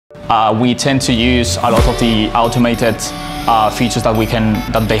we tend to use a lot of the automated features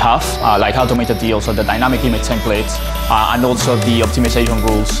that they have, like automated deals or the dynamic image templates, and also the optimization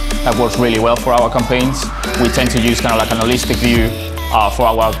rules that works really well for our campaigns. We tend to use kind of like an holistic view for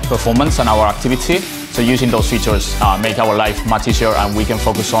our performance and our activity. So using those features make our life much easier, and we can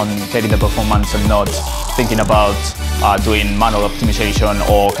focus on getting the performance and not thinking about doing manual optimization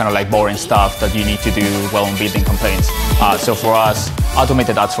or kind of like boring stuff that you need to do while building campaigns. So for us,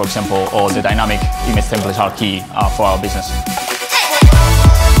 automated ads, for example, or the dynamic image templates are key for our business.